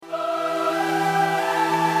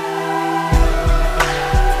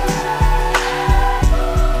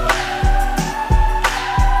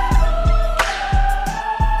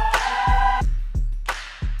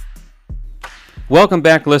Welcome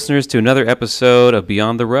back, listeners, to another episode of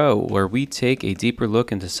Beyond the Row, where we take a deeper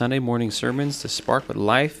look into Sunday morning sermons to spark what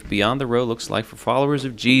life beyond the row looks like for followers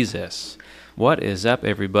of Jesus. What is up,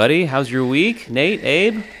 everybody? How's your week? Nate,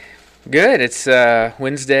 Abe? Good. It's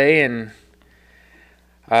Wednesday, and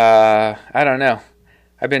I don't know.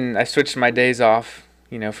 I switched my days off,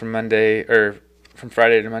 from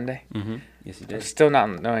Friday to Monday. Mm-hmm. Yes, you did. I'm still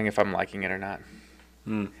not knowing if I'm liking it or not.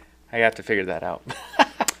 I have to figure that out.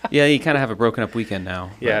 Yeah, you kind of have a broken up weekend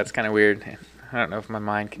now. Yeah, it's kind of weird. I don't know if my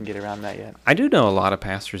mind can get around that yet. I do know a lot of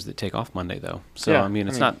pastors that take off Monday, though. So, yeah,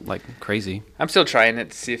 it's not like crazy. I'm still trying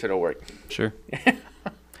it to see if it'll work. Sure.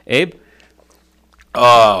 Abe?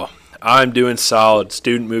 Oh, I'm doing solid.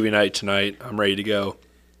 Student movie night tonight. I'm ready to go.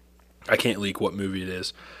 I can't leak what movie it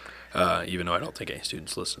is, even though I don't think any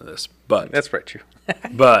students listen to this. But that's right, true.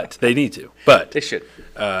 But they need to. But they should.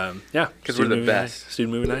 Yeah. Because we're the best.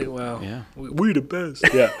 Student movie night? Wow. Yeah. We're the best.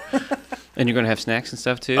 Yeah. And you're going to have snacks and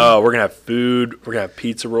stuff, too? Oh, we're going to have food. We're going to have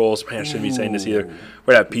pizza rolls. Man, I shouldn't be saying this either. We're going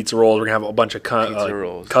to have pizza rolls. We're going to have a bunch of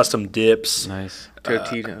custom dips. Nice.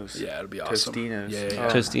 Tostinos. Yeah, it'll be awesome. Tostinos. Yeah.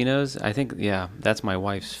 Tostinos? I think, that's my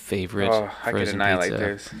wife's favorite frozen pizza. I could annihilate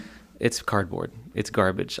those. It's cardboard. It's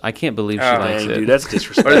garbage. I can't believe she likes it. Dude, that's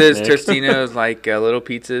disrespectful. Or there's Tostinos, like little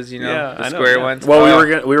pizzas, the square ones. Well,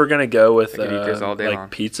 we were gonna go with all day long.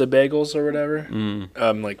 pizza bagels or whatever,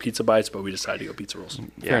 like pizza bites, but we decided to go pizza rolls.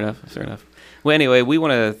 Fair enough. Well, anyway, we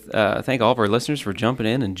want to thank all of our listeners for jumping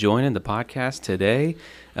in and joining the podcast today.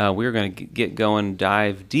 We're going to get going,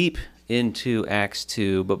 dive deep into Acts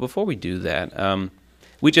 2, but before we do that,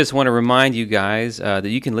 we just want to remind you guys that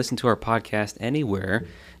you can listen to our podcast anywhere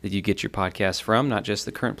that you get your podcast from, not just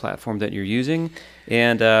the current platform that you're using.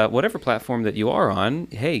 And whatever platform that you are on,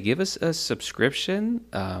 hey, give us a subscription,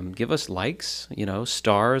 give us likes,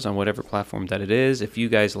 stars on whatever platform that it is. If you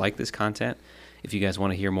guys like this content, if you guys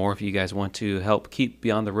want to hear more, if you guys want to help keep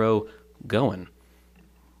Beyond the Row going.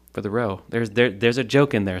 For the row. There's a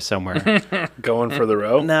joke in there somewhere. Going for the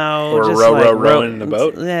row? No. Or just rowing in the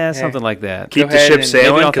boat? Yeah, something like that. Keep the ship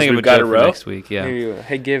sailing because we've got a row. Next week, yeah.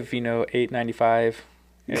 Hey, give, $8.95.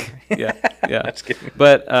 Yeah. That's good.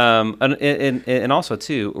 But and also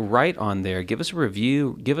too, right on there, give us a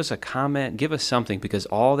review, give us a comment, give us something, because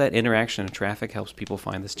all that interaction and traffic helps people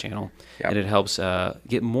find this channel, and it helps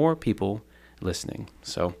get more people listening.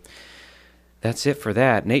 So that's it for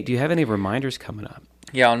that. Nate, do you have any reminders coming up?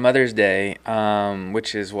 Yeah, on Mother's Day,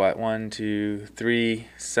 which is 1, 2, 3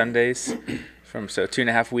 Sundays from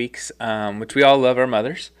 2.5 weeks, which we all love our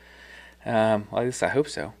mothers. Well, at least I hope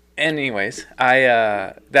so. Anyways,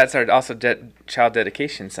 that's our also child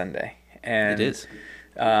dedication Sunday, and it is.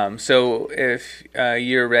 So if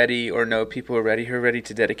you're ready or know people who are ready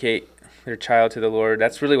to dedicate their child to the Lord,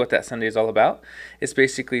 that's really what that Sunday is all about. It's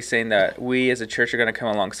basically saying that we as a church are going to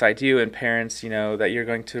come alongside you, and parents, that you're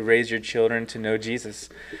going to raise your children to know Jesus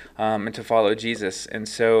and to follow Jesus. And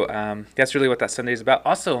so that's really what that Sunday is about.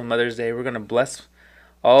 Also on Mother's Day, we're going to bless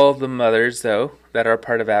all the mothers, though, that are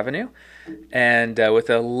part of Avenue, and with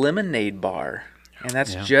a lemonade bar. And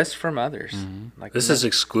that's just for mothers. Mm-hmm. Like this is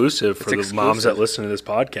exclusive for the moms that listen to this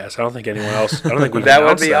podcast. I don't think anyone else. I don't think we've that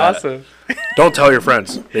would be that. Awesome. Don't tell your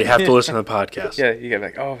friends. They have to listen to the podcast. Yeah, you gotta be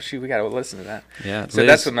like, oh shoot, we gotta listen to that. Yeah. So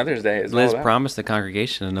that's what Mother's Day is. Liz promised the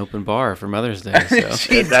congregation an open bar for Mother's Day. So.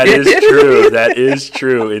 That is true. That is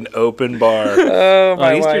true. An open bar. Oh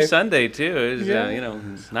my Easter wife. Sunday too.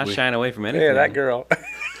 Is not shying away from anything. Yeah, that girl.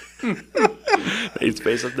 Nate's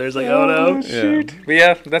face up there is like, oh no. Shoot.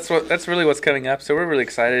 Yeah. But that's really what's coming up. So we're really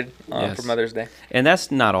excited for Mother's Day. And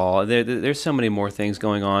that's not all. There's so many more things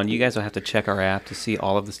going on. You guys will have to check our app to see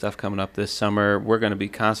all of the stuff coming up this summer. We're going to be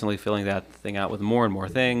constantly filling that thing out with more and more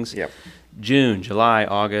things. Yep. June, July,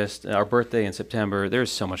 August, our birthday in September.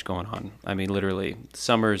 There's so much going on. I mean, literally,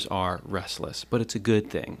 summers are restless, but it's a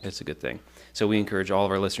good thing. It's a good thing. So we encourage all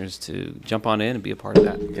of our listeners to jump on in and be a part of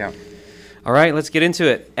that. Yeah. All right, let's get into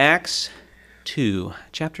it. Acts 2,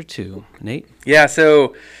 chapter 2. Nate? Yeah,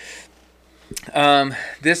 so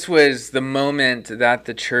this was the moment that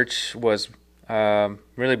the church was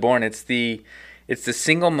really born. It's the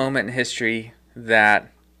single moment in history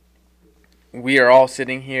that we are all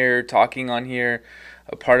sitting here, talking on here,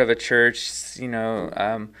 a part of a church. You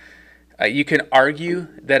can argue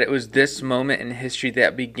that it was this moment in history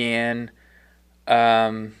that began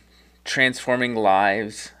transforming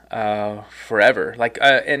lives forever.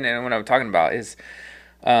 And what I'm talking about is,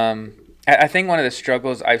 I think one of the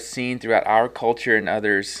struggles I've seen throughout our culture and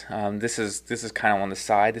others, this is kind of on the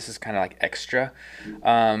side. This is kind of like extra,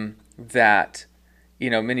 that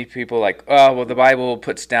many people like, oh well, the Bible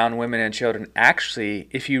puts down women and children. Actually,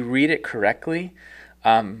 if you read it correctly,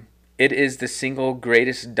 it is the single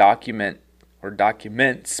greatest document or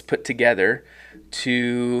documents put together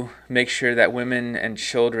to make sure that women and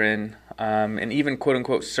children and even quote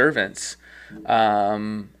unquote servants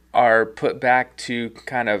are put back to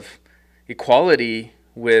kind of equality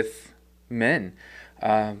with men.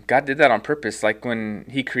 God did that on purpose. Like when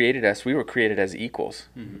he created us, we were created as equals,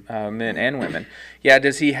 men and women. Yeah,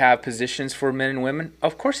 does he have positions for men and women?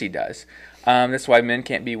 Of course he does. That's why men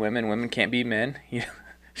can't be women, women can't be men. You know,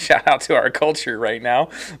 shout out to our culture right now.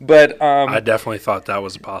 But I definitely thought that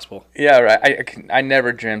was possible. yeah, right. I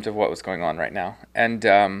never dreamt of what was going on right now.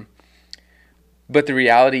 And but the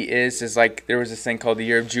reality is like there was this thing called the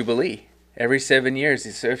year of Jubilee. Every 7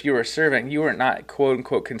 years. So if you were a servant, you were not quote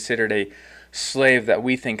unquote considered a slave that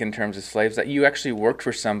we think in terms of slaves, that you actually worked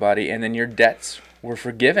for somebody and then your debts were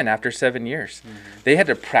forgiven after 7 years. They had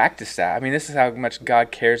to practice that. I mean, this is how much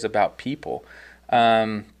God cares about people,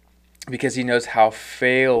 because he knows how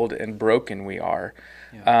failed and broken we are.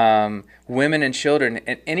 Yeah. Women and children,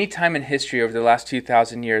 at any time in history over the last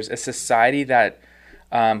 2,000 years, a society that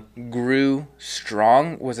grew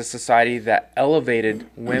strong was a society that elevated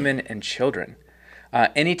women and children.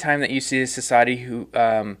 Anytime that you see a society who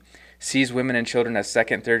sees women and children as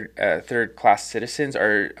second, third class citizens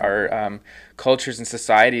are cultures and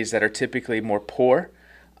societies that are typically more poor,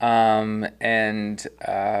 and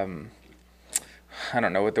I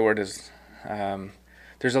don't know what the word is.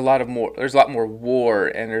 There's a lot more war,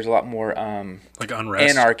 and there's a lot more like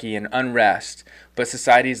unrest, anarchy, and unrest. But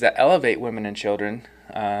societies that elevate women and children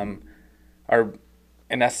are,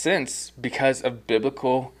 in essence, because of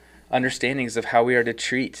biblical understandings of how we are to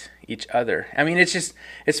treat each other. I mean, it's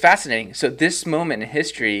fascinating. So this moment in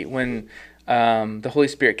history, when the Holy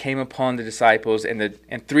Spirit came upon the disciples and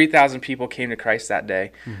 3,000 people came to Christ that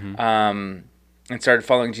day, and started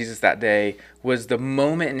following Jesus that day, was the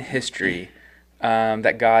moment in history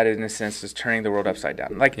that God, in a sense, was turning the world upside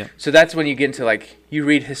down. So that's when you get into, like, you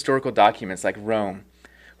read historical documents like Rome.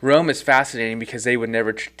 Rome is fascinating because they would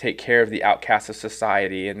never take care of the outcasts of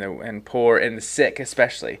society and poor and the sick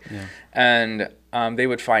especially. Yeah. And they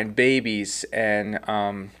would find babies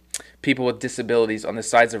and people with disabilities on the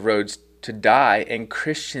sides of roads to die, and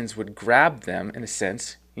Christians would grab them, in a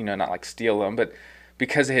sense, you know, not like steal them, but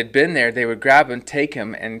because they had been there, they would grab them, take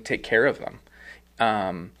them, and take care of them.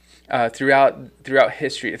 Throughout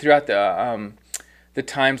history, throughout the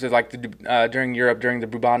times of like during Europe, during the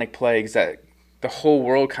bubonic plagues that the whole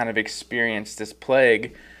world kind of experienced this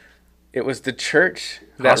plague, it was the church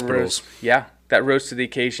that rose to the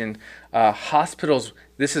occasion. Hospitals,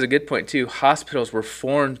 this is a good point too, hospitals were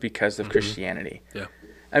formed because of Christianity. Yeah.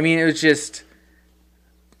 I mean, it was just,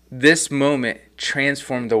 this moment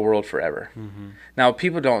transformed the world forever. Now,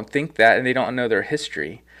 people don't think that, and they don't know their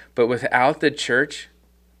history, but without the church,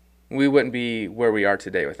 we wouldn't be where we are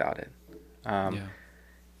today without it.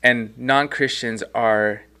 And non-Christians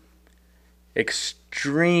are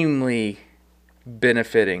extremely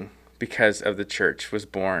benefiting because of the church was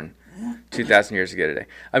born 2,000 years ago today.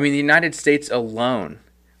 I mean, the United States alone,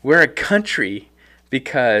 we're a country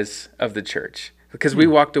because of the church. Because we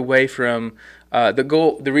walked away from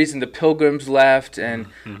the reason the Pilgrims left and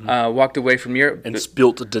walked away from Europe and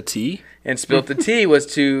spilt the tea. And spilt the tea was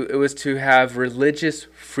to have religious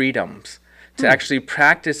freedoms, to actually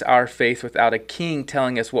practice our faith without a king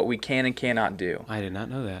telling us what we can and cannot do. I did not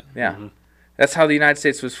know that. Yeah, that's how the United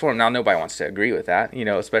States was formed. Now nobody wants to agree with that, you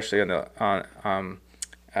know, especially on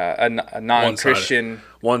a non-Christian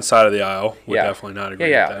one side of the aisle would definitely not agree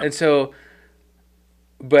with that. And so,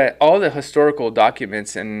 but all the historical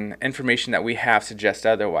documents and information that we have suggest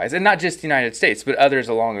otherwise, and not just the United States, but others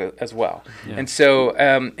along as well. Yeah. And so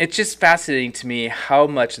it's just fascinating to me how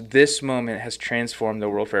much this moment has transformed the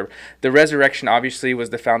world forever. The resurrection obviously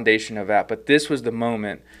was the foundation of that, but this was the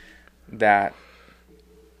moment that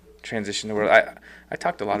transitioned the world. I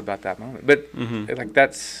talked a lot about that moment, but like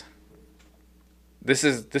this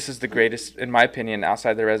is the greatest, in my opinion,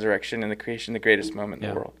 outside the resurrection and the creation, the greatest moment in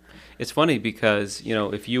the world. It's funny because, you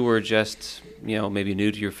know, if you were just, you know, maybe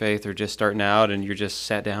new to your faith or just starting out and you just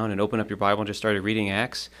sat down and opened up your Bible and just started reading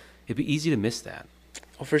Acts, it'd be easy to miss that.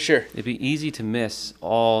 Oh, for sure. It'd be easy to miss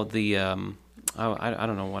all the, I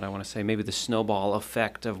don't know what I want to say, maybe the snowball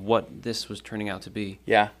effect of what this was turning out to be.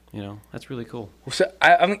 Yeah. You know, that's really cool. So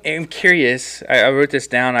I'm curious. I wrote this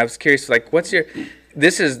down. I was curious, like, what's your,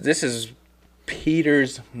 this is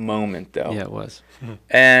Peter's moment, though. Yeah, it was.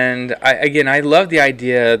 And I love the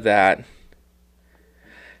idea that,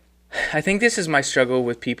 I think this is my struggle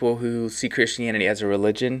with people who see Christianity as a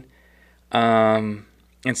religion,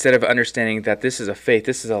 instead of understanding that this is a faith,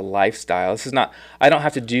 this is a lifestyle. This is not, I don't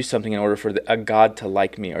have to do something in order for a God to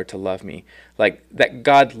like me or to love me. Like, that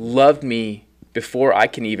God loved me before I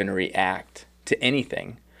can even react. to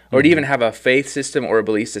anything, or to even have a faith system or a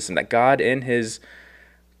belief system, that God in his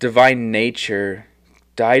divine nature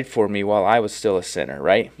died for me while I was still a sinner,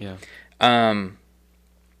 right? Yeah.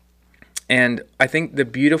 And I think the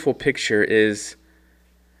beautiful picture is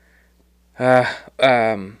that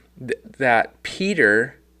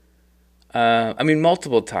Peter,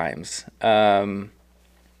 multiple times,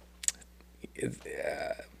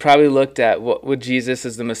 probably looked at what Jesus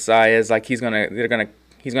as the Messiah is like. He's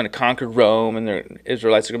gonna conquer Rome, and the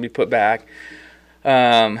Israelites are gonna be put back.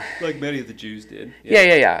 Like many of the Jews did.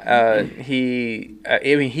 Yeah. He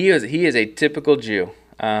is a typical Jew,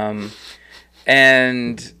 and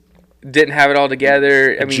didn't have it all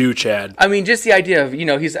together. Jew Chad. Just the idea of,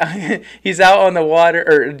 he's out on the water,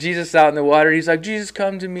 or Jesus is out in the water. He's like, Jesus,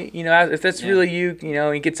 come to me. If that's really you,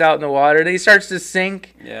 he gets out in the water. Then he starts to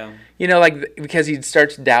sink. Yeah. Because he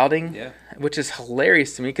starts doubting. Yeah. Which is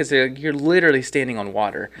hilarious to me, because you're literally standing on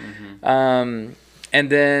water. Mm-hmm. And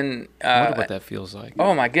then I wonder what that feels like.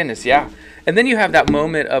 Oh my goodness, yeah. And then you have that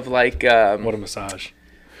moment of like what a massage.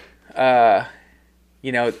 And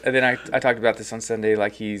then I talked about this on Sunday,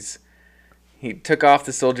 like he took off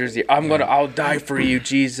the soldier's ear. I'll die for you,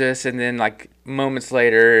 Jesus. And then like moments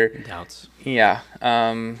later, Doubts. Yeah.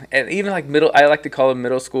 And even like I like to call them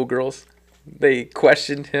middle school girls. They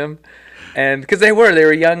questioned him. And because they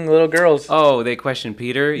were young little girls. Oh, they questioned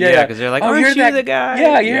Peter? Yeah. Because they're like, aren't you the guy?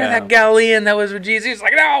 Yeah, you're that Galilean that was with Jesus. He's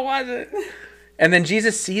like, no, it wasn't. And then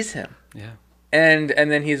Jesus sees him. Yeah. And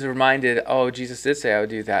then he's reminded, oh, Jesus did say I would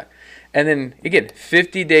do that. And then, again,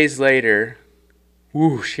 50 days later,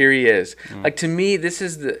 whoosh, here he is. Like, to me, this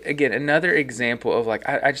is, another example of, like,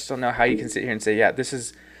 I just don't know how you can sit here and say, yeah, this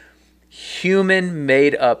is human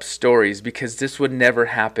made-up stories, because this would never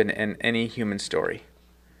happen in any human story.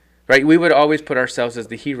 Right? We would always put ourselves as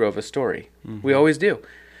the hero of a story. Mm-hmm. We always do.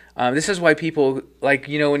 This is why people, like,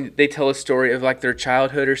 when they tell a story of, like, their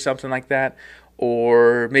childhood or something like that,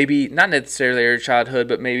 or maybe not necessarily their childhood,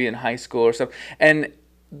 but maybe in high school or something, and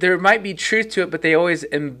there might be truth to it, but they always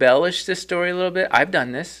embellish the story a little bit. I've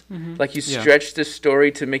done this. Mm-hmm. Like, you stretch the story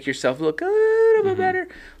to make yourself look a little bit better.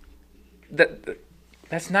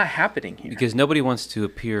 That's not happening here. Because nobody wants to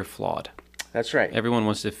appear flawed. That's right. Everyone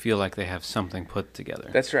wants to feel like they have something put together.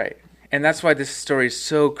 That's right. And that's why this story is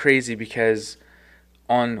so crazy, because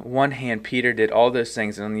on one hand, Peter did all those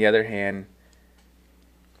things, and on the other hand,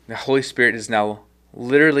 the Holy Spirit is now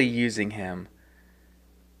literally using him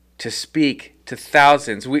to speak to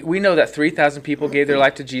thousands. We know that 3,000 people gave their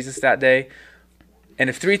life to Jesus that day. And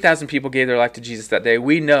if 3,000 people gave their life to Jesus that day,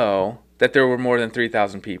 we know that there were more than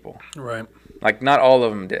 3,000 people. Right. Like, not all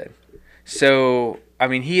of them did. So,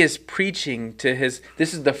 he is preaching to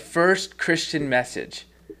this is the first Christian message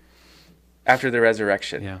after the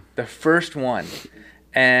resurrection. Yeah. The first one.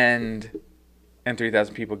 And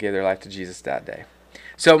 3,000 people gave their life to Jesus that day.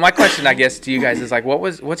 So my question, I guess, to you guys is like,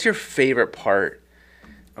 what's your favorite part?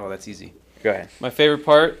 Oh, that's easy. Go ahead. My favorite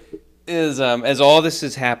part is as all this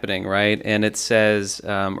is happening, right? And it says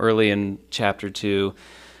early in chapter 2,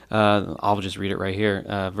 I'll just read it right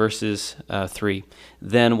here, verses 3.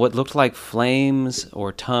 Then what looked like flames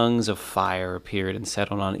or tongues of fire appeared and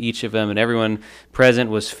settled on each of them, and everyone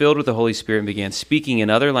present was filled with the Holy Spirit and began speaking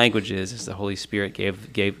in other languages as the Holy Spirit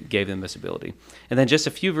gave them this ability. And then just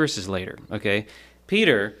a few verses later, okay,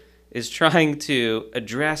 Peter is trying to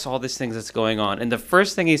address all these things that's going on, and the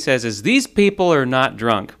first thing he says is, "These people are not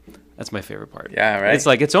drunk." That's my favorite part. Yeah, right. It's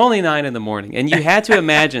like, it's only 9 a.m, and you had to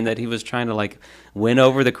imagine that he was trying to like win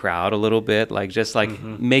over the crowd a little bit, like just like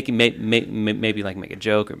maybe like make a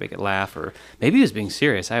joke or make it laugh, or maybe he was being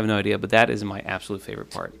serious. I have no idea, but that is my absolute favorite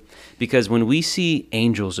part, because when we see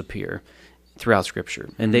angels appear throughout Scripture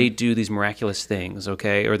and they do these miraculous things,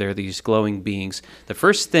 okay, or they're these glowing beings, the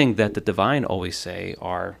first thing that the divine always say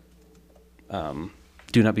are,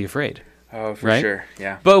 "Do not be afraid." Oh, for right? sure,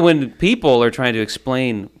 yeah. But when people are trying to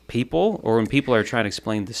explain people, or when people are trying to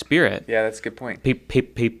explain the Spirit, yeah, that's a good point.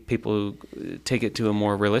 People take it to a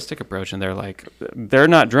more realistic approach, and they're like, "They're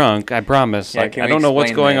not drunk, I promise." Yeah, like, I don't know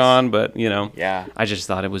what's going on, but yeah. I just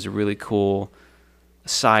thought it was a really cool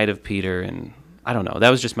side of Peter, and I don't know.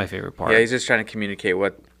 That was just my favorite part. Yeah, he's just trying to communicate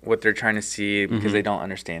what they're trying to see, because they don't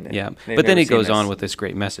understand it. Yeah, They've but then never he seen goes this. on with this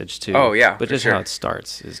great message too. Oh, yeah, but for just sure. how it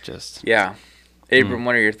starts is just Yeah. Abram,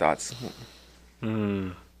 what are your thoughts? Yeah,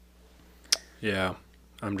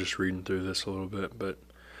 I'm just reading through this a little bit, but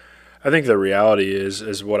I think the reality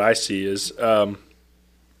is what I see is I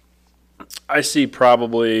see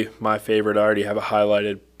probably my favorite. I already have it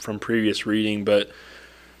highlighted from previous reading, but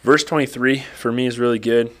verse 23 for me is really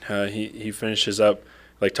good. He finishes up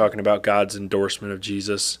like talking about God's endorsement of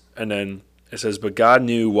Jesus, and then It says, "But God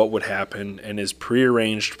knew what would happen, and his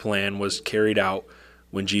prearranged plan was carried out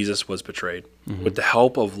when Jesus was betrayed. Mm-hmm. With the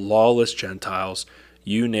help of lawless Gentiles,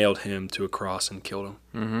 you nailed him to a cross and killed him."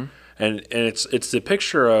 Mm-hmm. And it's the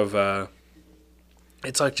picture of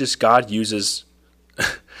it's like just God uses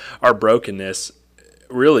our brokenness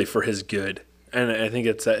really for his good. And I think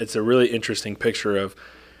it's a really interesting picture of,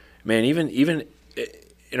 man, even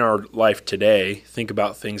in our life today, think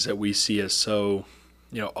about things that we see as so,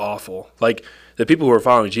 awful. Like the people who were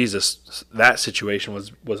following Jesus, that situation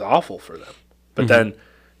was awful for them. But then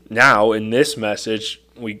now in this message,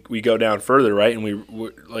 we go down further, right? And we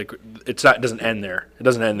like it doesn't end there. It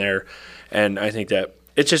doesn't end there. And I think that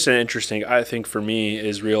it's just an interesting, I think for me,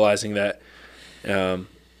 is realizing that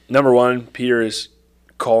number one, Peter is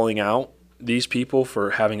calling out these people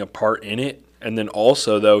for having a part in it. And then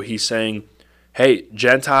also, though, he's saying, hey,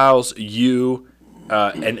 Gentiles, you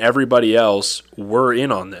and everybody else, we're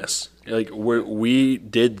in on this. Like we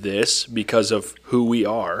did this because of who we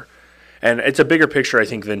are. And it's a bigger picture, I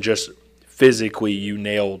think, than just physically you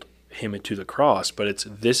nailed him to the cross. But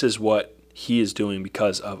this is what he is doing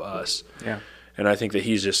because of us. Yeah. And I think that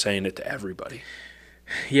he's just saying it to everybody.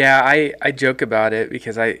 Yeah, I joke about it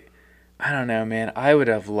because I don't know, man. I would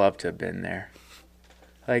have loved to have been there.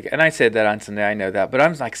 Like, and I said that on Sunday, I know that, but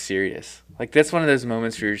I'm like serious. Like, that's one of those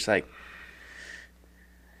moments where you're just like,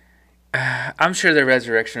 I'm sure the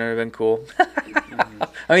resurrection would have been cool.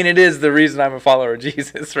 I mean, it is the reason I'm a follower of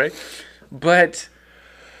Jesus, right? But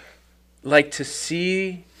like to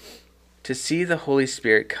see the Holy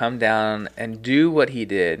Spirit come down and do what he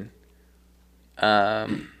did. He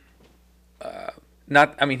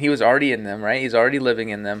was already in them, right? He's already living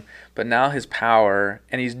in them, but now his power,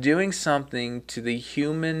 and he's doing something to the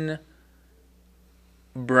human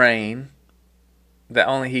brain that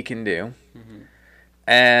only he can do. Mm-hmm.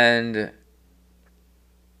 And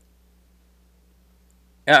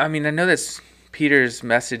I mean, I know that's Peter's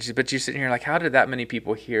message, but you're sitting here like, how did that many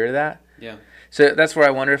people hear that? Yeah. So that's where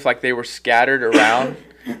I wonder if like they were scattered around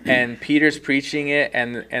and Peter's preaching it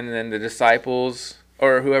and then the disciples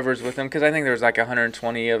or whoever's with them, because I think there was like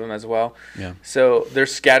 120 of them as well. Yeah. So they're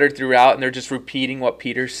scattered throughout and they're just repeating what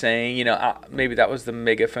Peter's saying. Maybe that was the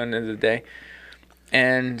megaphone of the day.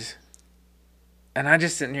 And I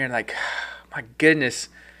just sitting here like, my goodness,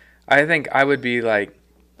 I think I would be like,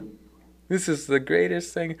 this is the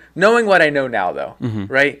greatest thing. Knowing what I know now, though,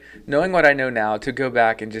 right? Knowing what I know now, to go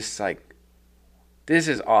back and just like, this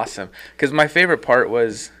is awesome. Because my favorite part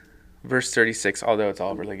was verse 36, although it's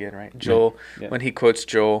all really good, right? Joel, when he quotes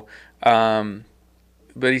Joel.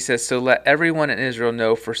 But he says, "So let everyone in Israel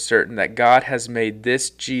know for certain that God has made this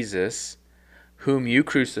Jesus, whom you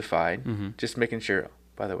crucified," just making sure,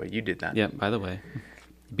 by the way, you did that. Yeah, by the way,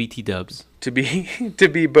 BT dubs. To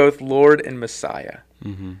be both Lord and Messiah.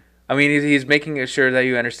 Mm-hmm. I mean, he's making sure that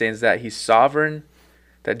you understands that he's sovereign,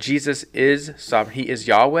 that Jesus is sovereign. He is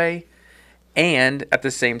Yahweh, and at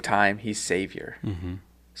the same time, he's Savior. Mm-hmm.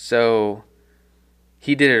 So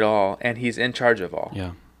he did it all, and he's in charge of all.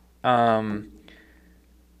 Yeah. I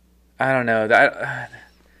don't know that.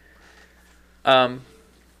 I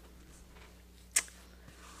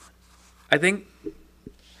think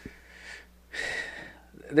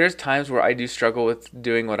there's times where I do struggle with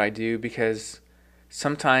doing what I do because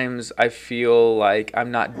sometimes I feel like I'm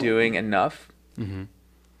not doing enough. Mm-hmm.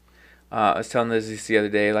 I was telling Lizzie the other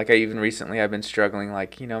day, like I've been struggling,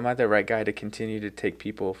 like, am I the right guy to continue to take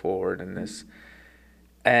people forward in this?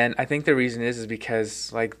 And I think the reason is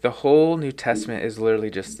because like the whole New Testament is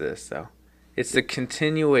literally just this, though. It's the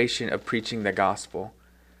continuation of preaching the gospel.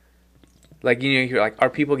 Like, you're like, are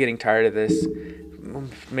people getting tired of this?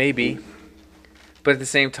 Maybe. But at the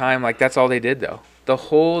same time, like, that's all they did, though. The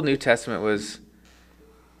whole New Testament was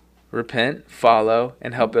repent, follow,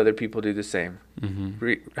 and help other people do the same.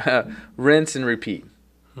 Mm-hmm. Rinse and repeat.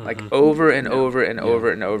 Mm-hmm. Like, over and over and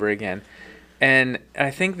over and over again. And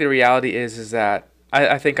I think the reality is that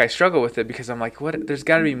I think I struggle with it because I'm like, what? There's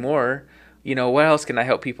got to be more. What else can I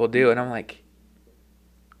help people do? And I'm like,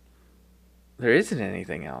 there isn't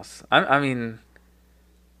anything else. I've been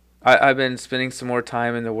spending some more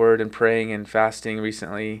time in the Word and praying and fasting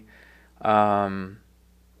recently.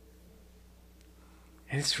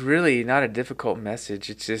 It's really not a difficult message.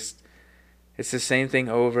 It's just, it's the same thing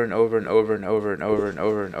over and over and over and over and over and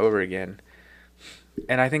over and over again.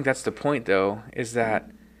 And I think that's the point, though, is that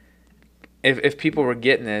if people were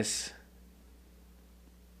getting this,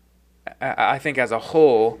 I think as a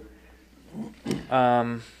whole,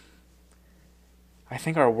 I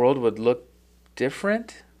think our world would look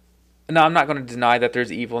different. No, I'm not going to deny that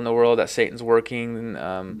there's evil in the world, that Satan's working,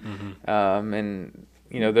 and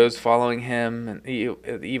those following him and the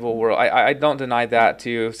evil world. I don't deny that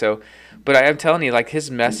too. So, but I am telling you, like,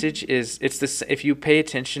 his message is, it's this. If you pay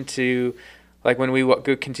attention to, like, when we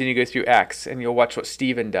continue to go through Acts, and you'll watch what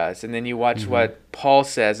Stephen does, and then you watch what Paul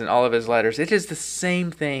says in all of his letters, it is the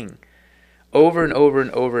same thing over and over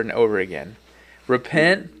and over and over again.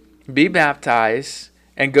 Repent, be baptized,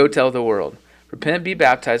 and go tell the world. Repent, be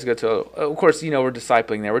baptized, go tell. Of course, we're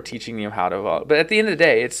discipling there. We're teaching you how to. But at the end of the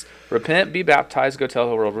day, it's repent, be baptized, go tell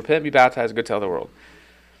the world. Repent, be baptized, go tell the world.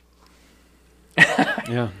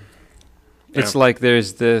 Yeah. It's like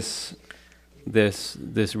there's this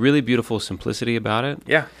really beautiful simplicity about it.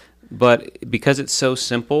 Yeah. But because it's so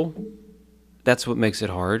simple, that's what makes it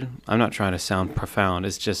hard. I'm not trying to sound profound.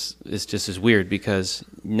 It's just as weird, because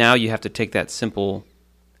now you have to take that simple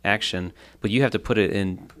action, but you have to put it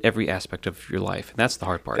in every aspect of your life, and that's the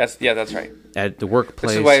hard part. That's right. At the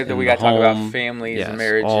workplace, this is why we got to talk about home, families and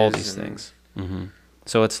marriages, all these and things.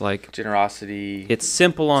 So it's like generosity. It's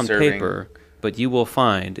simple on serving. paper, but you will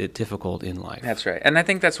find it difficult in life. That's right. And I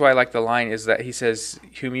think that's why I like the line is that he says,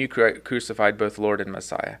 whom you crucified, both Lord and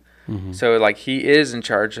Messiah. So, like, he is in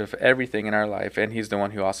charge of everything in our life, and he's the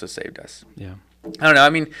one who also saved us. Yeah. I don't know. I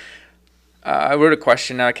mean, I wrote a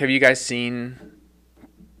question. Like, have you guys seen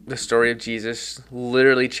the story of Jesus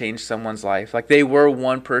literally change someone's life? Like, they were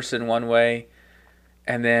one person one way,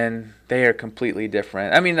 and then they are completely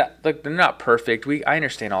different. I mean, look, they're not perfect. I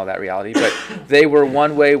understand all that reality, but they were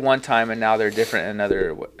one way one time, and now they're different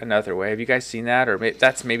another way. Have you guys seen that? Or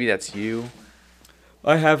maybe that's you.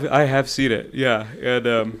 I have seen it, yeah.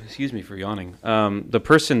 And excuse me for yawning. The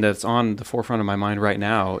person that's on the forefront of my mind right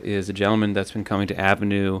now is a gentleman that's been coming to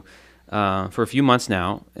Avenue for a few months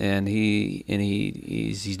now, and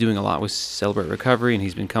he's doing a lot with Celebrate Recovery, and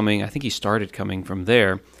he's been coming. I think he started coming from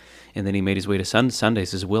there, and then he made his way to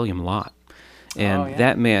Sundays. Is William Lott, and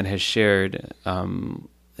that man has shared an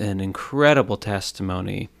incredible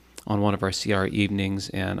testimony on one of our CR evenings,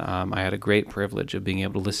 and I had a great privilege of being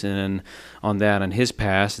able to listen in on that and his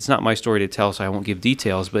past. It's not my story to tell, so I won't give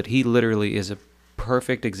details, but he literally is a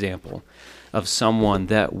perfect example of someone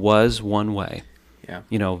that was one way.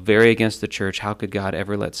 Yeah. Very against the church. How could God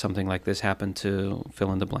ever let something like this happen to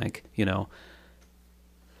fill in the blank,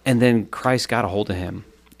 And then Christ got a hold of him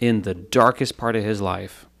in the darkest part of his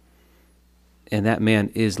life. And that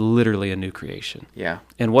man is literally a new creation. Yeah.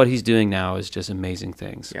 And what he's doing now is just amazing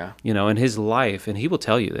things. Yeah. And his life, and he will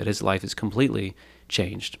tell you that his life is completely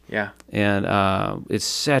changed. Yeah. And it's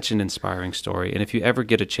such an inspiring story. And if you ever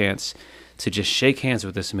get a chance to just shake hands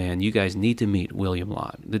with this man, you guys need to meet William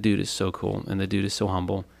Lott. The dude is so cool, and the dude is so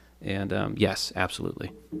humble. And yes,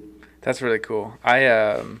 absolutely. That's really cool.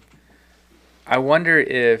 I wonder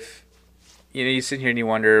if, you sit here and you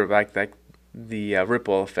wonder, like the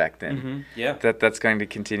ripple effect then that's going to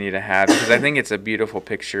continue to have, because I think it's a beautiful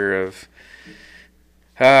picture of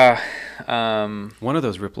one of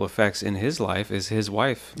those ripple effects in his life is his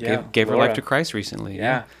wife gave her Laura. life to Christ recently.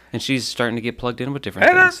 Yeah. And she's starting to get plugged in with different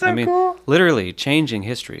things. That's so cool. Literally changing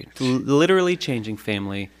history, literally changing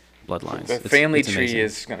family bloodlines. The family tree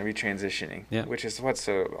is going to be transitioning, which is what's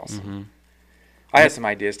so awesome. I have some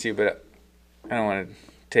ideas too, but I don't want to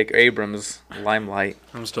take Abram's limelight.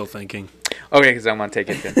 I'm still thinking. Okay, because I want to take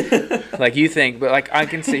it then. Like, you think, but like, I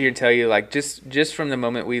can sit here and tell you, like, just from the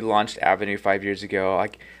moment we launched Avenue 5 years ago,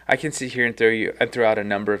 like, I can sit here and throw out a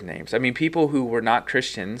number of names. I mean, people who were not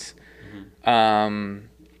Christians,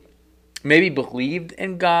 maybe believed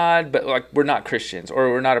in God, but like, we're not Christians,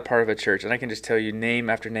 or we're not a part of a church. And I can just tell you name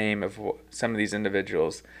after name of some of these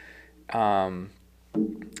individuals of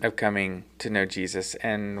coming to know Jesus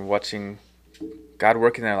and watching God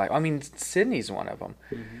work in their life. I mean, Sydney's one of them.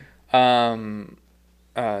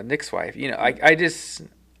 Nick's wife.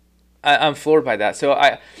 I'm floored by that. So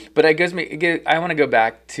I want to go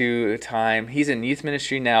back to a time. He's in youth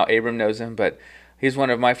ministry now. Abram knows him, but he's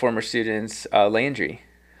one of my former students, Landry.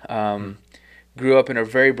 Grew up in a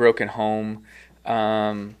very broken home.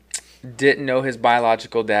 Didn't know his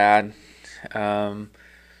biological dad.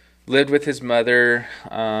 Lived with his mother.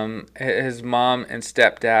 His mom and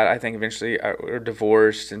stepdad, I think, eventually were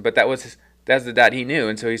divorced. But that's the dad he knew,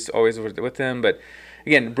 and so he's always with him. But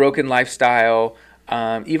again, broken lifestyle.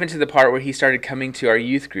 Even to the part where he started coming to our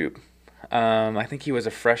youth group. I think he was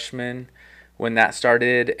a freshman when that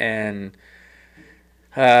started, and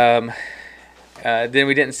then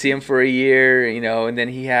we didn't see him for a year, and then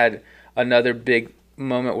he had another big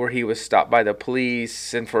moment where he was stopped by the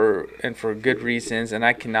police, and for good reasons, and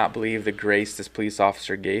I cannot believe the grace this police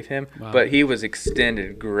officer gave him. Wow. But he was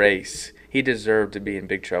extended grace. He deserved to be in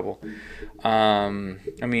big trouble.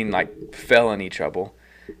 Like felony trouble.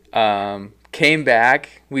 came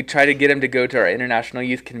back. We tried to get him to go to our international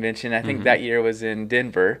youth convention. I think that year was in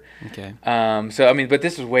Denver. Okay. So I mean, but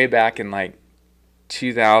this was way back in like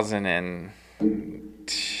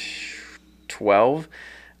 2012,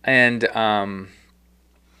 and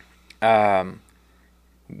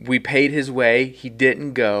we paid his way. He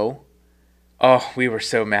didn't go. Oh, we were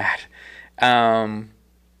so mad. Wow.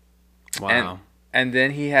 And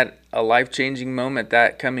then he had a life-changing moment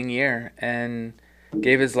that coming year and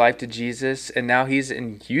gave his life to Jesus, and now he's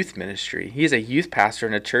in youth ministry. He's a youth pastor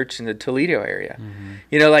in a church in the Toledo area.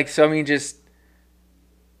 You know, like, so I mean, just,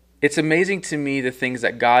 it's amazing to me the things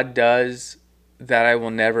that God does that I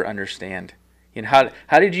will never understand. You know,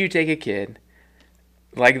 how did you take a kid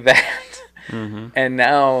like that? And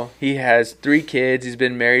now he has 3 kids. He's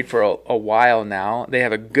been married for a while now. They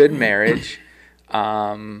have a good marriage.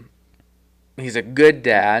 He's a good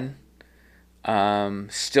dad.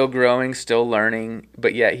 Still growing, still learning,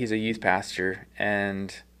 but yet he's a youth pastor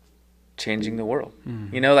and changing the world.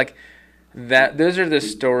 You know, like that. Those are the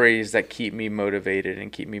stories that keep me motivated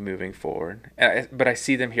and keep me moving forward. But I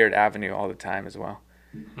see them here at Avenue all the time as well.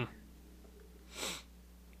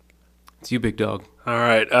 It's you, big dog. All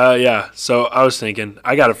right. Yeah. So I was thinking,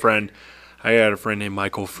 I got a friend named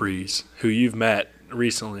Michael Freeze, who you've met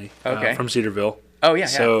recently. Okay. From Cedarville. Oh yeah.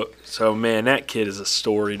 So man, that kid is a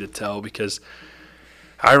story to tell, because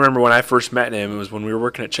I remember when I first met him, it was when we were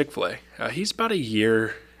working at Chick-fil-A. He's about a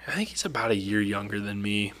year. I think he's about a year younger than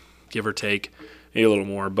me, give or take, maybe a little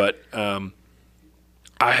more. But I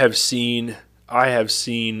have seen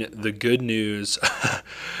the good news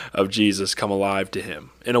of Jesus come alive to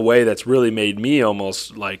him in a way that's really made me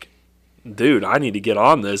almost like, dude, I need to get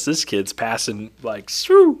on this. This kid's passing like,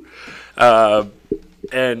 shoo.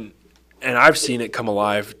 And I've seen it come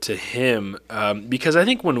alive to him, because I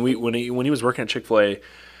think when he was working at Chick-fil-A,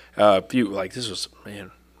 this was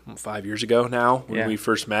 5 years ago now when we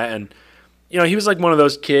first met, and you know, he was like one of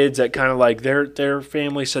those kids that kind of like their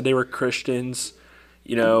family said they were Christians,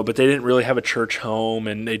 you know, but they didn't really have a church home,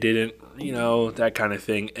 and they didn't, you know, that kind of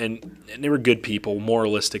thing, and they were good people,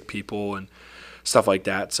 moralistic people, and stuff like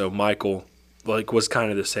that. So Michael was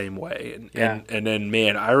kind of the same way. And then,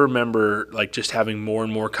 man, I remember like just having more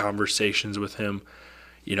and more conversations with him,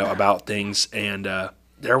 you know, about things. And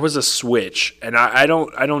there was a switch, and I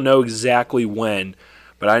don't know exactly when,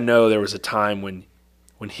 but I know there was a time when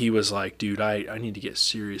he was like, dude, I need to get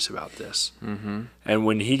serious about this. And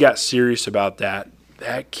when he got serious about that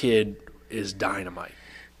kid is dynamite.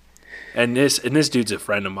 And this dude's a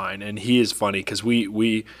friend of mine, and he is funny because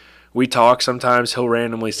we talk sometimes. He'll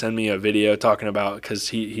randomly send me a video talking about, because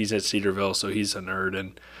he's at Cedarville, so he's a nerd,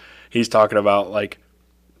 and he's talking about like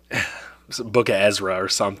Book of Ezra or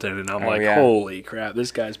something, and I'm holy crap,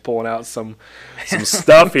 this guy's pulling out some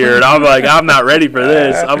stuff here, and I'm like, I'm not ready for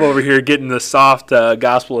this. I'm over here getting the soft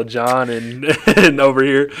Gospel of John and over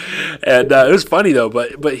here, and it was funny though.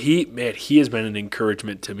 But he has been an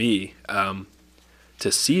encouragement to me,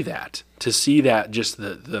 to see that just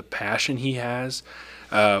the passion he has.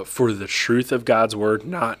 For the truth of God's word,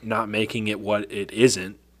 not making it what it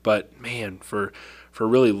isn't, but man, for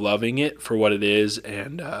really loving it for what it is,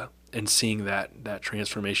 and seeing that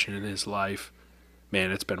transformation in his life,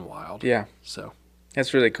 man, it's been wild. Yeah. So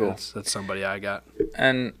that's really cool. That's somebody I got.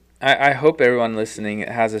 And I hope everyone listening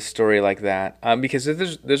has a story like that, because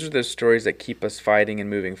those are the stories that keep us fighting and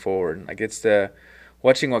moving forward. Like, it's the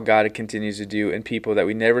watching what God continues to do in people that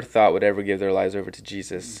we never thought would ever give their lives over to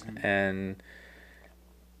Jesus. And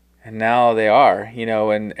now they are, you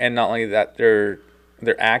know, and not only that, they're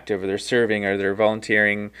active, or they're serving, or they're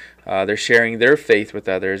volunteering, they're sharing their faith with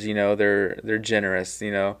others, you know, they're generous,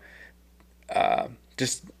 you know,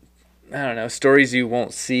 just, I don't know, stories you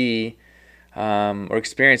won't see or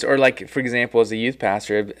experience. Or like, for example, as a youth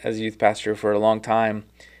pastor for a long time,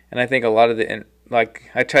 and I think a lot of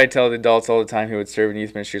like, I try to tell the adults all the time who would serve in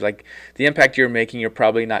youth ministry, like, the impact you're making, you're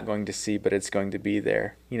probably not going to see, but it's going to be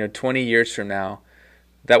there. You know, 20 years from now,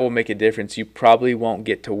 that will make a difference. You probably won't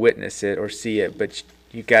get to witness it or see it, but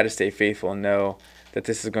you got to stay faithful and know that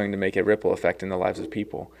this is going to make a ripple effect in the lives of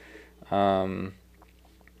people. And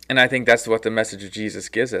I think that's what the message of Jesus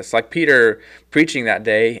gives us. Like Peter preaching that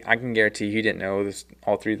day, I can guarantee he didn't know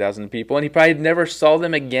all 3,000 people, and he probably never saw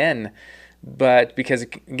them again. But because,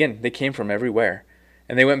 again, they came from everywhere.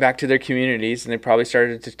 And they went back to their communities, and they probably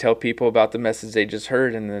started to tell people about the message they just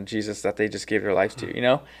heard and the Jesus that they just gave their lives to, you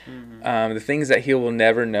know? The things that he will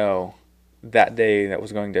never know that day that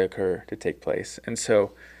was going to occur, to take place. And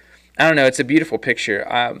so, I don't know, it's a beautiful picture.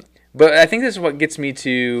 But I think this is what gets me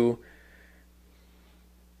to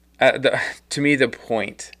the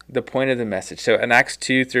point of the message. So in Acts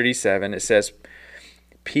 2:37, it says,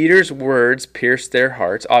 Peter's words pierced their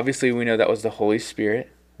hearts. Obviously, we know that was the Holy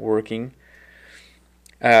Spirit working.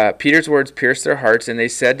 Peter's words pierced their hearts, and they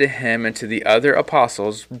said to him and to the other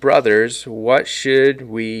apostles, "Brothers, what should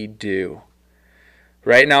we do?"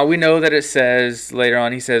 Right now, we know that it says later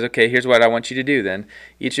on, he says, okay, here's what I want you to do then.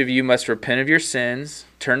 Each of you must repent of your sins,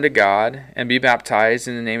 turn to God, and be baptized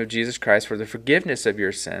in the name of Jesus Christ for the forgiveness of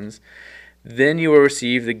your sins. Then you will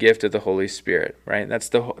receive the gift of the Holy Spirit, right? That's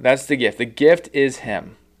the gift. The gift is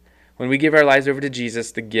Him. When we give our lives over to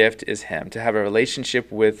Jesus, the gift is Him, to have a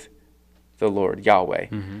relationship with the Lord, Yahweh,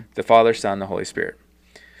 the Father, Son, the Holy Spirit.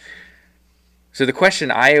 So the question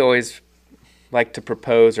I always like to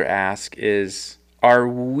propose or ask is, are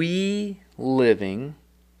we living,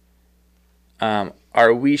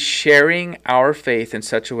 are we sharing our faith in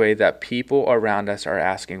such a way that people around us are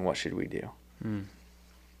asking, what should we do?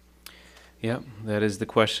 Yep, that is the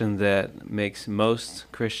question that makes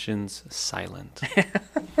most Christians silent.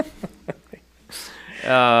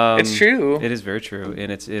 It's true. It is very true,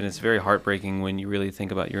 and it's very heartbreaking when you really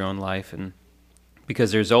think about your own life, and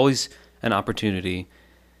because there's always an opportunity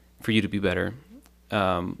for you to be better,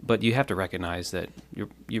 but you have to recognize that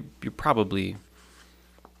you're probably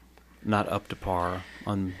not up to par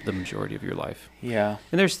on the majority of your life. Yeah,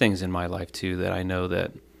 and there's things in my life too that I know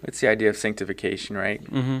that it's the idea of sanctification, right?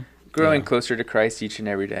 Growing closer to Christ each and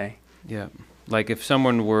every day. Yeah, like if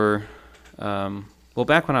someone were. Well,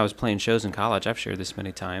 back when I was playing shows in college, I've shared this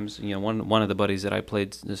many times. You know, one of the buddies that I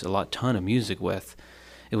played this ton of music with,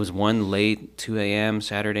 it was one late 2 a.m.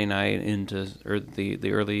 Saturday night into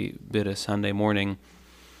the early bit of Sunday morning,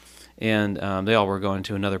 and they all were going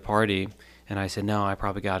to another party. And I said, no, I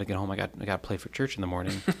probably got to get home. I got to play for church in the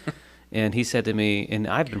morning. And he said to me, and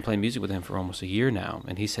I've been playing music with him for almost a year now.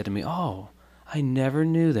 And he said to me, "Oh, I never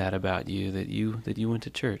knew that about you, that you went to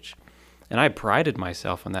church." And I prided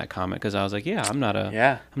myself on that comment because I was like, I'm not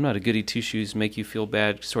a goody two shoes, make you feel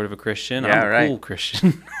bad sort of a Christian. Yeah, I'm a cool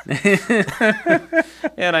Christian.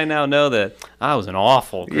 And I now know that I was an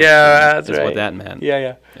awful Christian. Yeah, that's right. What that meant.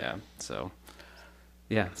 Yeah. So,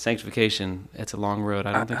 sanctification, it's a long road.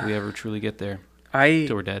 I don't think we ever truly get there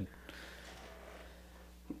until we're dead.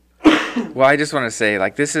 Well, I just want to say,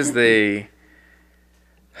 like, this is the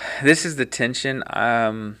tension.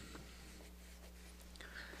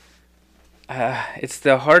 It's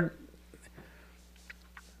the hard.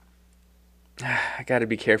 I got to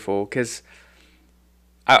be careful because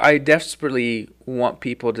I desperately want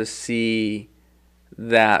people to see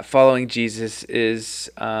that following Jesus is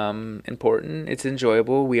important. It's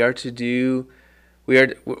enjoyable. We're going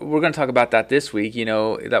to talk about that this week. You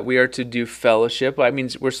know, that we are to do fellowship. I mean,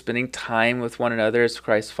 we're spending time with one another as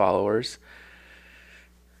Christ followers.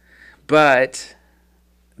 But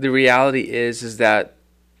the reality is that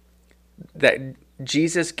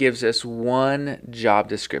Jesus gives us one job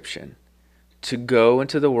description: to go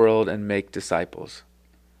into the world and make disciples.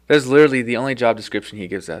 That's literally the only job description He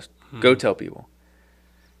gives us. Go tell people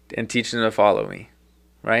and teach them to follow me.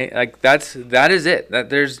 Right? Like that is it. That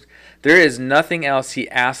there is nothing else He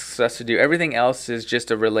asks us to do. Everything else is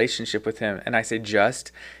just a relationship with Him. And I say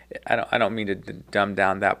just, I don't mean to dumb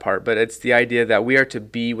down that part, but it's the idea that we are to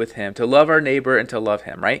be with Him, to love our neighbor and to love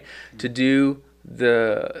Him, right? To do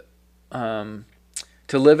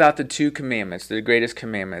to live out the two commandments, the greatest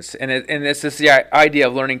commandments. And it's this the idea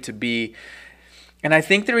of learning to be. And I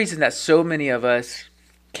think the reason that so many of us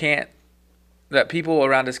that people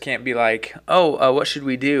around us can't be like, what should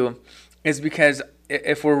we do, is because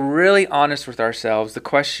if we're really honest with ourselves, the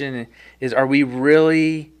question is, are we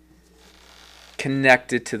really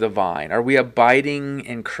connected to the vine? Are we abiding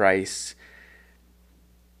in Christ?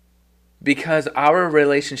 Because our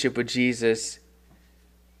relationship with Jesus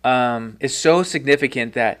is so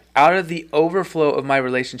significant that out of the overflow of my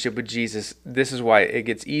relationship with Jesus, this is why it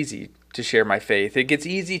gets easy to share my faith. It gets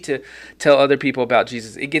easy to tell other people about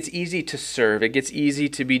Jesus. It gets easy to serve. It gets easy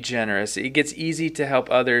to be generous. It gets easy to help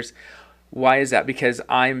others. Why is that? Because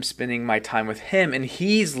I'm spending my time with Him and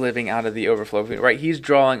He's living out of the overflow, right? He's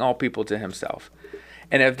drawing all people to Himself.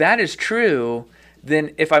 And if that is true,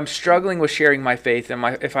 then if I'm struggling with sharing my faith, and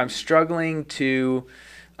if I'm struggling to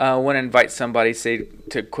want to invite somebody, say,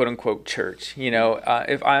 to quote unquote church, you know,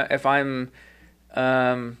 if I'm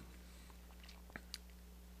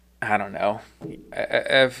I don't know,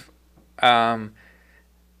 if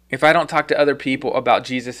I don't talk to other people about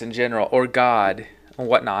Jesus in general or God and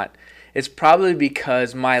whatnot, it's probably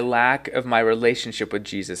because my lack of my relationship with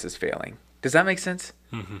Jesus is failing. Does that make sense?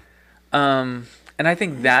 Mm-hmm. And I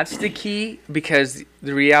think that's the key, because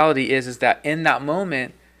the reality is that in that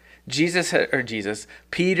moment,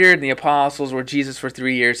 Peter and the apostles were Jesus for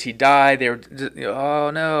 3 years. He died. They were,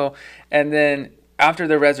 oh no. And then after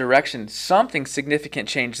the resurrection, something significant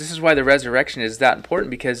changed. This is why the resurrection is that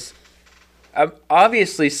important, because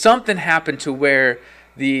obviously something happened to where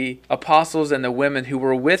the apostles and the women who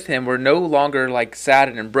were with him were no longer like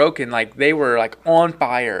saddened and broken, like they were like on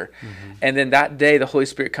fire. And then that day the Holy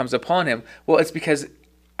Spirit comes upon him. Well, it's because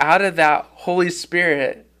out of that Holy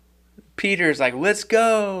Spirit, Peter's like, let's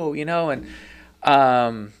go,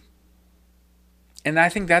 and I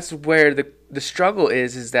think that's where the struggle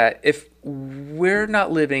is that if we're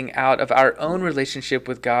not living out of our own relationship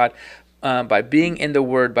with God, by being in the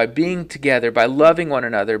Word, by being together, by loving one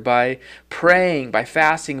another, by praying, by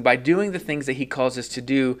fasting, by doing the things that He calls us to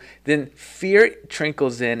do, then fear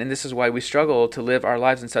trickles in, and this is why we struggle to live our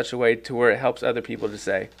lives in such a way to where it helps other people to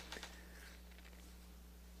say,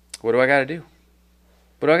 what do I got to do?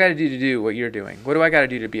 What do I got to do what you're doing? What do I got to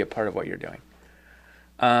do to be a part of what you're doing?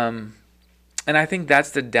 And I think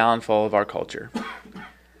that's the downfall of our culture,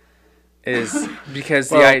 is because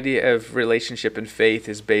the idea of relationship and faith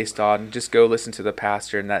is based on just go listen to the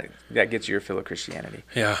pastor, and that gets you your fill of Christianity.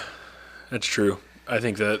 Yeah, that's true. I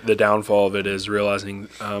think the downfall of it is realizing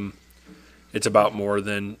it's about more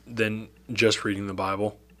than just reading the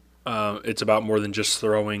Bible. It's about more than just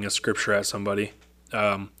throwing a scripture at somebody.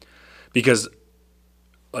 Because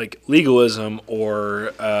like legalism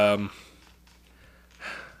or I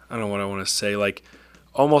don't know what I want to say, like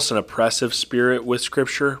almost an oppressive spirit with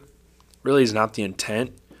Scripture really is not the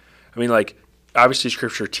intent. I mean, like, obviously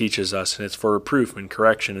Scripture teaches us, and it's for reproof and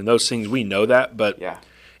correction, and those things, we know that, but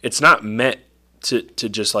it's not meant to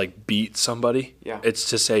just, like, beat somebody. Yeah. It's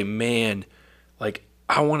to say, man, like,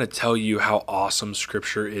 I want to tell you how awesome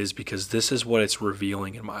Scripture is because this is what it's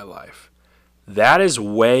revealing in my life. That is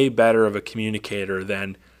way better of a communicator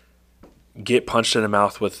than get punched in the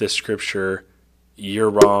mouth with this Scripture,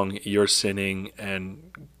 you're wrong, you're sinning,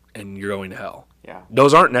 and you're going to hell. Yeah.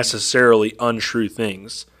 Those aren't necessarily untrue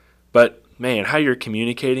things, but man, how you're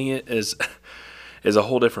communicating it is a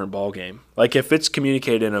whole different ballgame. Like if it's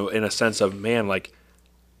communicated in a sense of, man, like,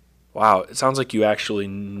 wow, it sounds like you actually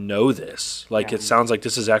know this. Like it sounds like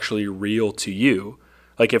this is actually real to you.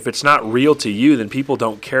 Like if it's not real to you, then people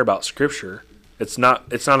don't care about Scripture. It's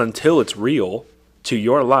not until it's real to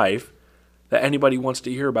your life that anybody wants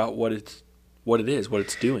to hear about what it is, what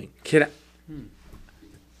it's doing.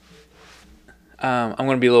 I'm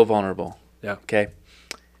going to be a little vulnerable. Yeah. Okay.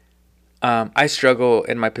 I struggle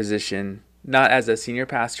in my position, not as a senior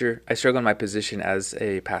pastor. I struggle in my position as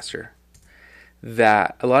a pastor.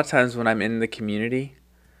 That a lot of times when I'm in the community,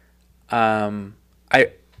 I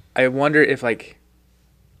wonder if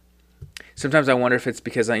sometimes I wonder if it's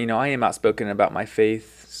because I am outspoken about my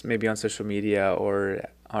faith, maybe on social media or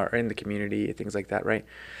in the community, things like that, right?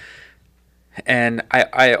 And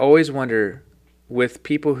I always wonder with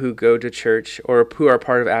people who go to church or who are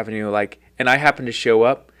part of Avenue, and I happen to show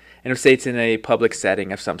up, and say it's in a public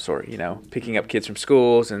setting of some sort, picking up kids from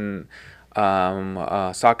schools and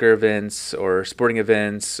soccer events or sporting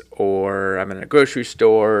events, or I'm in a grocery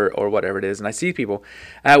store or whatever it is, and I see people,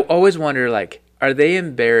 and I always wonder, are they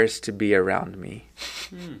embarrassed to be around me?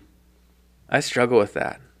 I struggle with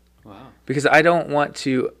that. Wow. Because I don't want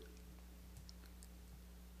to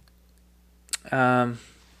I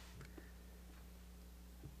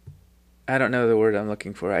don't know the word I'm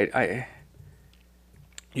looking for. You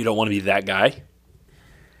don't want to be that guy?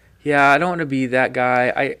 Yeah, I don't want to be that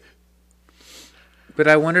guy. But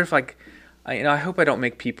I wonder if I hope I don't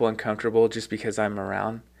make people uncomfortable just because I'm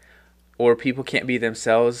around, or people can't be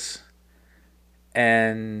themselves,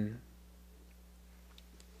 and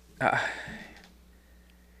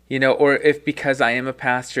or if because I am a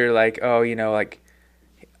pastor,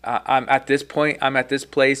 I'm at this point, I'm at this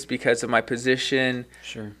place because of my position.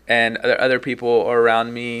 Sure. And other people are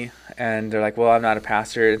around me, and they're like, well, I'm not a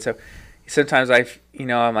pastor. And so sometimes I'm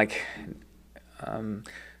like,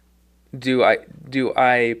 do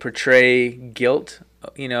I portray guilt,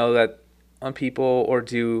 that on people, or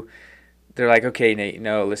they're like, okay, Nate,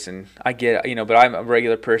 no, listen, I get, but I'm a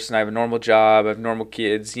regular person. I have a normal job. I have normal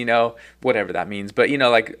kids, whatever that means. But,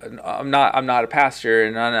 I'm not a pastor,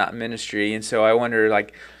 and I'm not in ministry. And so I wonder,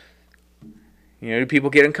 do people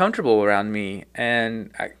get uncomfortable around me?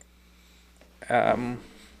 And, or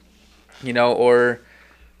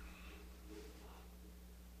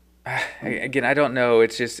again, I don't know.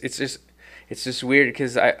 It's just weird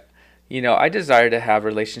because I desire to have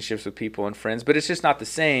relationships with people and friends, but it's just not the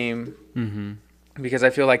same, because I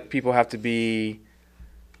feel like people have to be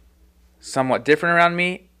somewhat different around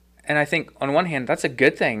me. And I think on one hand, that's a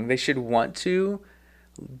good thing. They should want to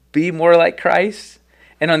be more like Christ.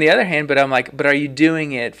 And on the other hand, but I'm like, but are you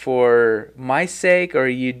doing it for my sake, or are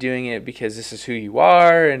you doing it because this is who you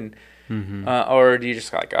are? And Or do you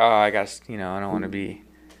just like, oh, I guess, I don't want to be,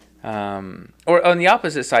 or on the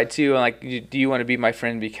opposite side too, like, do you want to be my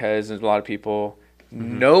friend because there's a lot of people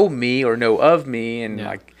know me or know of me, and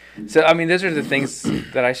like, so I mean, those are the things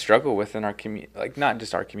that I struggle with in our community, like not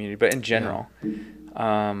just our community, but in general.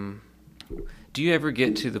 Do you ever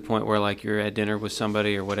get to the point where like you're at dinner with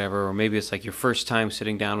somebody or whatever, or maybe it's like your first time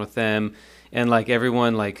sitting down with them, and like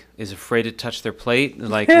everyone like is afraid to touch their plate?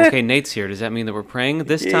 Like, okay, Nate's here. Does that mean that we're praying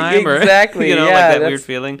this time? Exactly. Or like that weird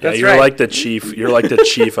feeling. Yeah, you're like the chief. You're like the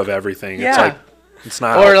chief of everything. It's like, it's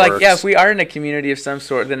not. Or how it like, works. if we are in a community of some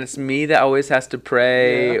sort, then it's me that always has to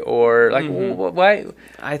pray, or like, why?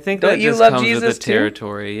 I think Don't that you just love comes Jesus with the too?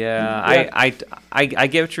 territory. Yeah. I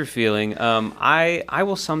get what you're feeling. I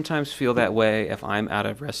will sometimes feel that way if I'm out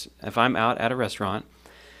at a restaurant,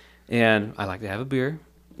 and I like to have a beer,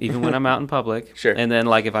 even when I'm out in public. Sure. And then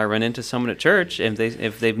like if I run into someone at church, and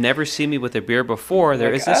if they've never seen me with a beer before,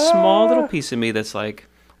 there is a small little piece of me that's like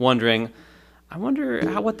wondering, I wonder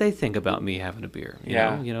what they think about me having a beer.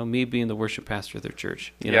 You know, me being the worship pastor of their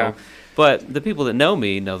church. You know, but the people that know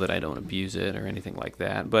me know that I don't abuse it or anything like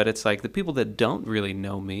that. But it's like the people that don't really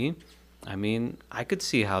know me, I mean, I could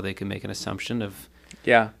see how they could make an assumption of,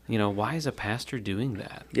 why is a pastor doing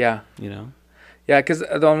that? Yeah. Yeah, because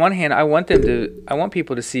on one hand, I want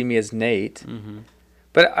people to see me as Nate,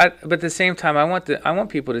 but at the same time, I want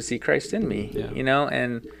people to see Christ in me.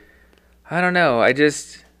 And I don't know.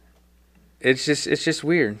 It's just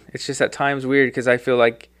weird. It's just at times weird because I feel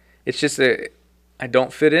like it's just I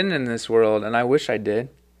don't fit in this world, and I wish I did.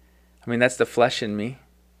 I mean, that's the flesh in me,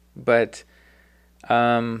 but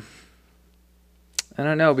I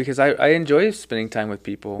don't know, because I enjoy spending time with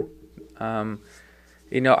people. I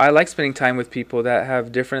like spending time with people that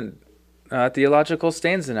have different theological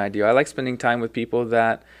stands than I do. I like spending time with people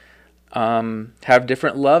that have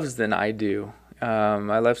different loves than I do.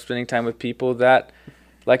 I love spending time with people that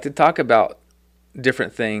like to talk about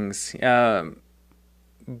different things, but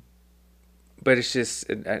it's just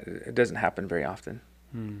it doesn't happen very often.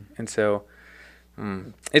 And so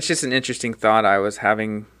it's just an interesting thought I was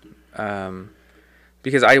having,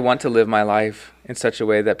 because I want to live my life in such a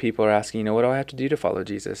way that people are asking, what do I have to do to follow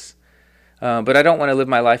Jesus? But I don't want to live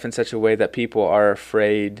my life in such a way that people are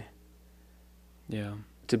afraid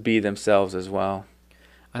to be themselves as well.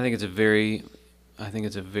 I think it's a very,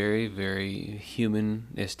 very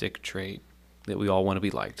humanistic trait that we all want to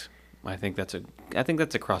be liked. I think that's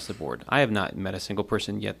across the board. I have not met a single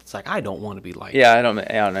person yet that's like, I don't want to be liked. Yeah, I don't know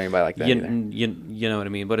anybody like that either. You know what I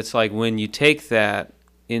mean? But it's like when you take that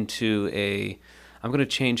into I'm going to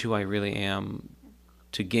change who I really am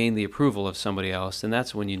to gain the approval of somebody else, then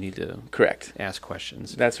that's when you need to ask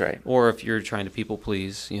questions. That's right. Or if you're trying to people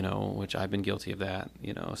please, which I've been guilty of that,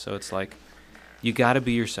 so it's like you got to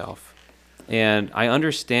be yourself. And I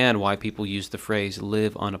understand why people use the phrase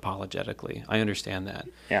live unapologetically. I understand that.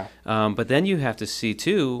 Yeah. But then you have to see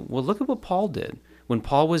too, well, look at what Paul did. When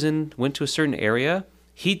Paul went to a certain area,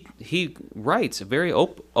 he writes very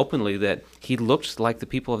openly that he looked like the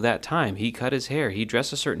people of that time. He cut his hair. He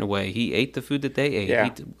dressed a certain way. He ate the food that they ate. Yeah.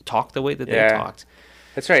 He talked the way that they talked.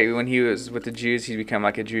 That's right. When he was with the Jews, he'd become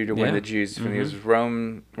like a Jew to win the Jews. When he was with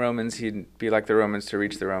Romans, he'd be like the Romans to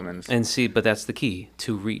reach the Romans. And see, but that's the key,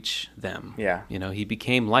 to reach them. Yeah. He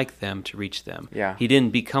became like them to reach them. Yeah. He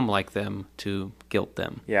didn't become like them to guilt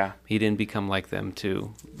them. Yeah. He didn't become like them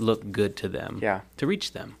to look good to them. Yeah. To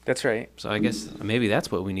reach them. That's right. So I guess maybe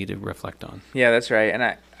that's what we need to reflect on. Yeah, that's right. And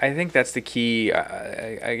I think that's the key.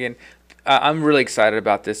 Again, I'm really excited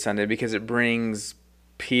about this Sunday because it brings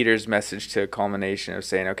Peter's message to a culmination of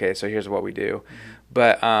saying, okay, so here's what we do.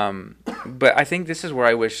 But I think this is where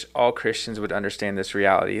I wish all Christians would understand this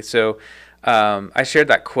reality. So I shared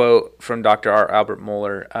that quote from Dr. Albert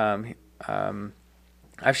Mohler.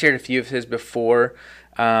 I've shared a few of his before.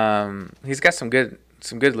 He's got some good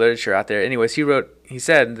literature out there. Anyways, he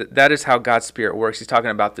said that is how God's Spirit works. He's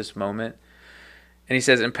talking about this moment. And he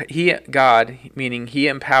says, God, meaning he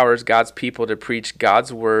empowers God's people to preach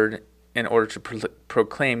God's word in order to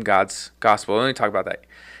proclaim God's gospel. Let me talk about that.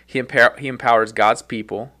 He empowers God's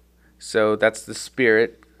people, so that's the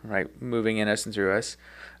Spirit, right, moving in us and through us,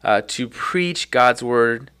 to preach God's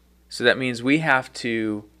word. So that means we have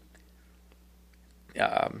to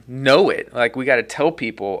know it. Like, we got to tell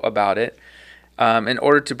people about it in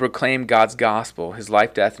order to proclaim God's gospel, his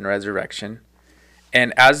life, death, and resurrection.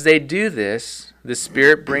 And as they do this, the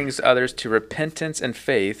Spirit brings others to repentance and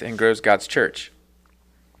faith and grows God's church.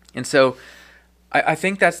 And so I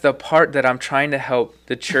think that's the part that I'm trying to help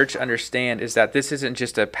the church understand, is that this isn't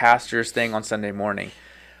just a pastor's thing on Sunday morning.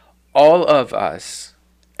 All of us,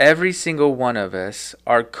 every single one of us,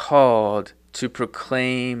 are called to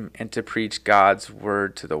proclaim and to preach God's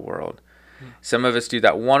word to the world. Some of us do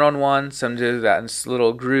that one-on-one, some do that in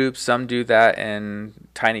little groups, some do that in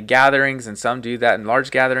tiny gatherings, and some do that in large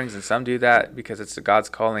gatherings, and some do that because it's God's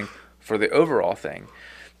calling for the overall thing.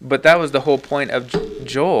 But that was the whole point of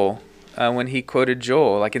Joel, when he quoted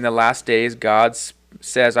Joel. Like, in the last days, God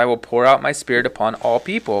says, I will pour out my spirit upon all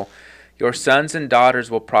people. Your sons and daughters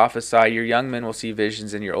will prophesy, your young men will see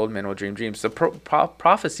visions, and your old men will dream dreams. So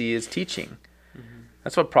prophecy is teaching.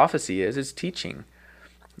 That's what prophecy is. It's teaching.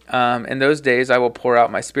 In those days, I will pour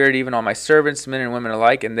out my spirit even on my servants, men and women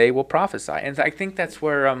alike, and they will prophesy. And I think that's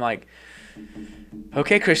where I'm like,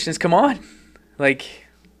 okay, Christians, come on. Like,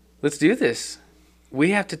 let's do this.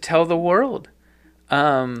 We have to tell the world.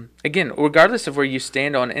 Again, regardless of where you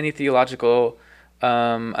stand on any theological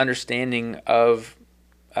understanding of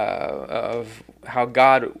how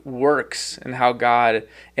God works and how God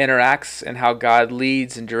interacts and how God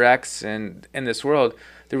leads and directs in this world,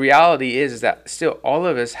 the reality is that still all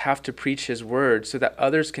of us have to preach his word so that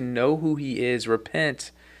others can know who he is,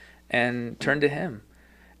 repent, and turn to him.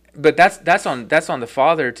 But that's on the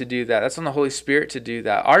Father to do that. That's on the Holy Spirit to do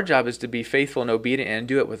that. Our job is to be faithful and obedient and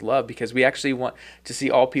do it with love, because we actually want to see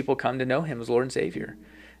all people come to know him as Lord and Savior.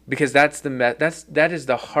 Because that is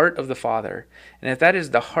the heart of the Father. And if that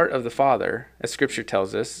is the heart of the Father, as Scripture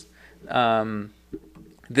tells us, then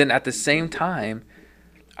at the same time,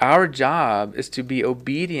 our job is to be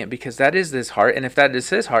obedient, because that is his heart. And if that is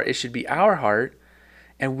his heart, it should be our heart.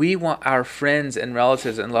 And we want our friends and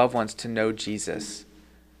relatives and loved ones to know Jesus.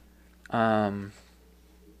 And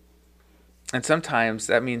sometimes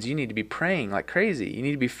that means you need to be praying like crazy. You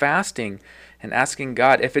need to be fasting and asking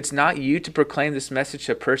God. If it's not you to proclaim this message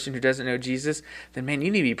to a person who doesn't know Jesus, then man, you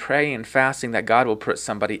need to be praying and fasting that God will put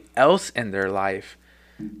somebody else in their life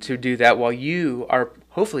to do that, while you are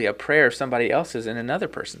hopefully a prayer of somebody else's in another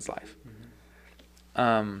person's life.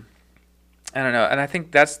 I don't know. And I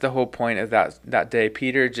think that's the whole point of that day.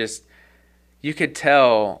 Peter just, you could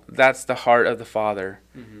tell that's the heart of the Father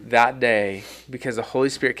that day, because the Holy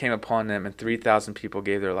Spirit came upon them and 3,000 people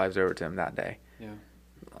gave their lives over to him that day. Yeah.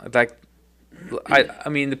 Like, I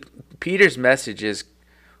mean, Peter's message is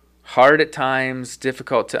hard at times,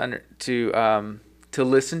 difficult to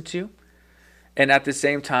listen to. And at the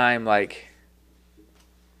same time, like,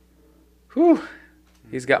 whew,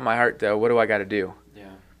 he's got my heart, though. What do I got to do? Yeah,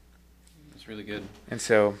 it's really good. And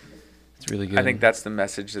so it's really good. I think that's the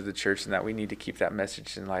message of the church, and that we need to keep that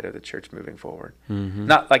message in light of the church moving forward.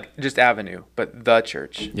 Not like just Avenue, but the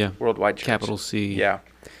church. Yeah. Worldwide church. Capital C. Yeah.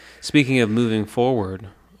 Speaking of moving forward,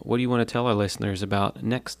 what do you want to tell our listeners about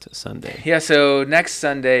next Sunday? Yeah, so next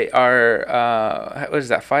Sunday are, what is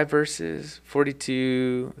that, 5 verses?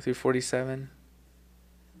 42 through 47?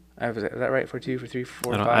 Is that right? 42, 43,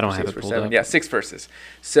 4, 5, I don't 6, have it 4, pulled 7. up. Yeah, 6 verses.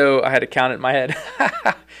 So I had to count it in my head.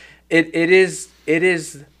 It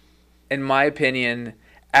is, in my opinion,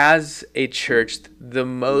 as a church, the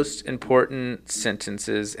most important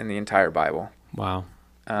sentences in the entire Bible. Wow.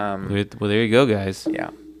 Well, there you go, guys.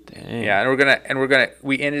 Yeah. Dang. Yeah,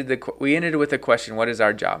 we ended with a question: what is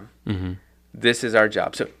our job? This is our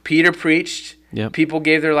job. So Peter preached. Yep. People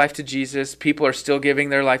gave their life to Jesus. People are still giving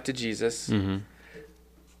their life to Jesus.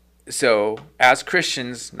 So as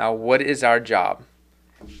Christians, now what is our job?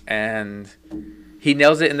 And he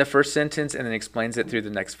nails it in the first sentence and then explains it through the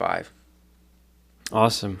next 5.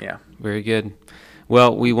 Awesome. Yeah. Very good.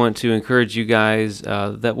 Well, we want to encourage you guys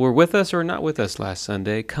that were with us or not with us last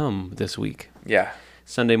Sunday, come this week. Yeah.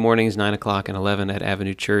 Sunday mornings, 9 o'clock and 11 at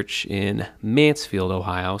Avenue Church in Mansfield,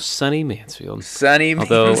 Ohio. Sunny Mansfield.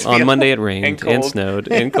 Although on Monday it rained and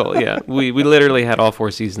snowed and cold. Yeah, we literally had all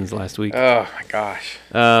 4 seasons last week. Oh, my gosh.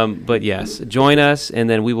 But yes, join us, and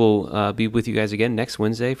then we will be with you guys again next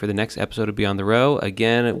Wednesday for the next episode of Beyond the Row.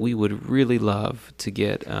 Again, we would really love to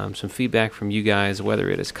get some feedback from you guys, whether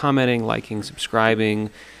it is commenting, liking, subscribing,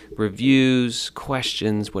 reviews,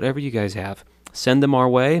 questions, whatever you guys have. Send them our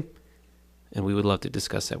way. And we would love to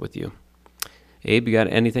discuss that with you. Abe, you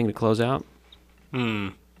got anything to close out?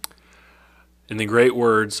 In the great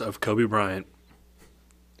words of Kobe Bryant,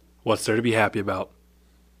 what's there to be happy about?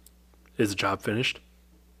 Is the job finished?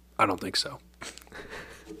 I don't think so.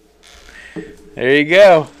 There you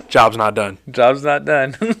go. Job's not done. Job's not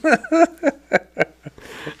done.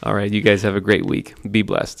 All right, you guys have a great week. Be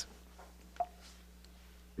blessed.